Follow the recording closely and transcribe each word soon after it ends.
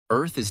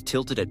Earth is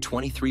tilted at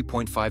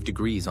 23.5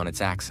 degrees on its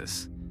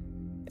axis.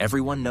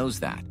 Everyone knows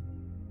that.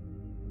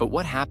 But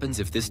what happens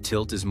if this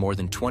tilt is more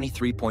than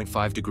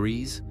 23.5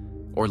 degrees,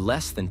 or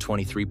less than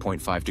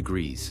 23.5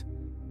 degrees,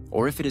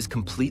 or if it is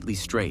completely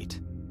straight?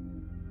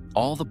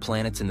 All the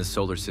planets in the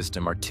solar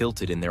system are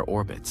tilted in their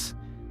orbits,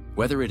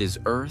 whether it is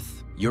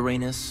Earth,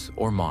 Uranus,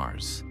 or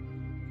Mars,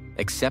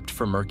 except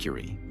for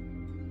Mercury.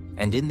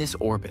 And in this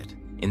orbit,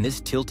 in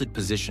this tilted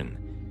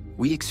position,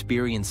 we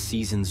experience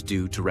seasons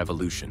due to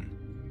revolution.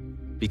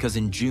 Because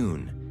in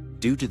June,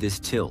 due to this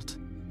tilt,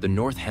 the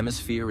North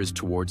Hemisphere is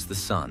towards the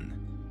Sun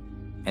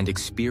and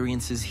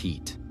experiences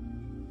heat,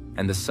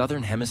 and the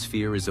Southern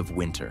Hemisphere is of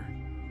winter.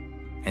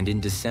 And in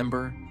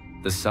December,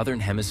 the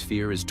Southern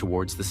Hemisphere is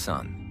towards the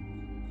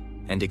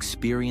Sun and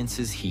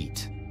experiences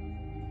heat.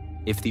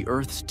 If the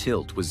Earth's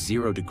tilt was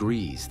 0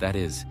 degrees, that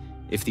is,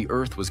 if the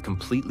Earth was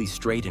completely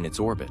straight in its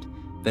orbit,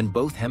 then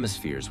both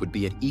hemispheres would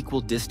be at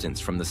equal distance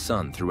from the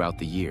Sun throughout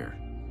the year.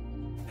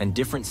 And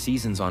different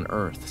seasons on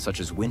Earth, such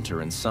as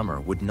winter and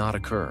summer, would not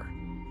occur.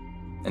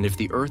 And if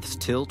the Earth's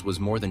tilt was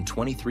more than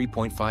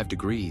 23.5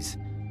 degrees,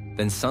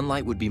 then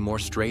sunlight would be more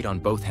straight on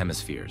both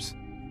hemispheres,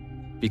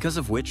 because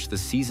of which the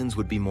seasons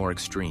would be more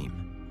extreme.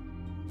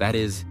 That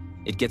is,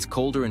 it gets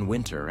colder in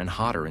winter and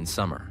hotter in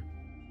summer.